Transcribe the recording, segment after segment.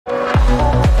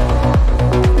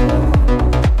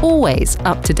always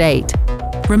up to date.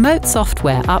 Remote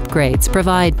software upgrades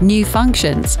provide new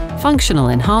functions, functional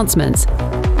enhancements,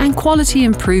 and quality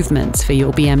improvements for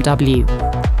your BMW.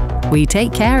 We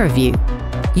take care of you.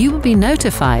 You will be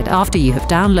notified after you have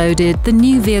downloaded the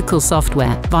new vehicle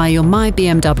software via your My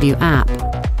BMW app,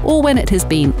 or when it has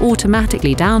been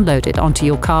automatically downloaded onto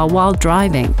your car while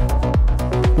driving.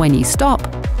 When you stop,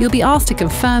 you'll be asked to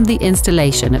confirm the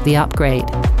installation of the upgrade.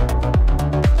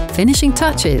 Finishing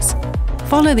touches.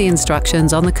 Follow the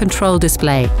instructions on the control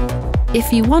display.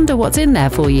 If you wonder what's in there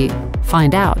for you,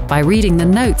 find out by reading the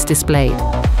notes displayed.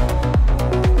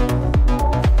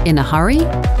 In a hurry?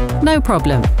 No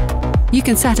problem. You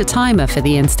can set a timer for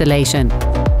the installation.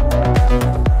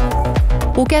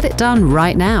 Or get it done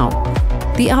right now.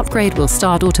 The upgrade will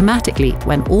start automatically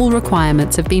when all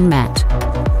requirements have been met.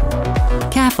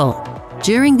 Careful!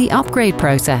 During the upgrade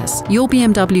process, your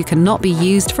BMW cannot be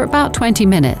used for about 20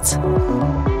 minutes.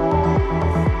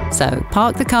 So,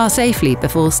 park the car safely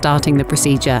before starting the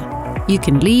procedure. You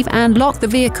can leave and lock the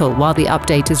vehicle while the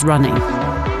update is running.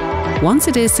 Once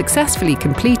it is successfully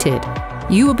completed,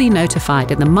 you will be notified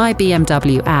in the My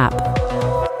BMW app,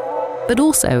 but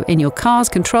also in your car's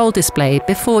control display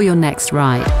before your next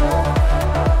ride.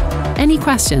 Any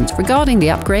questions regarding the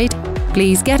upgrade?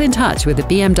 Please get in touch with the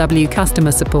BMW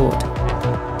customer support.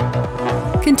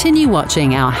 Continue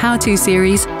watching our how-to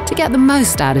series to get the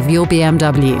most out of your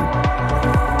BMW.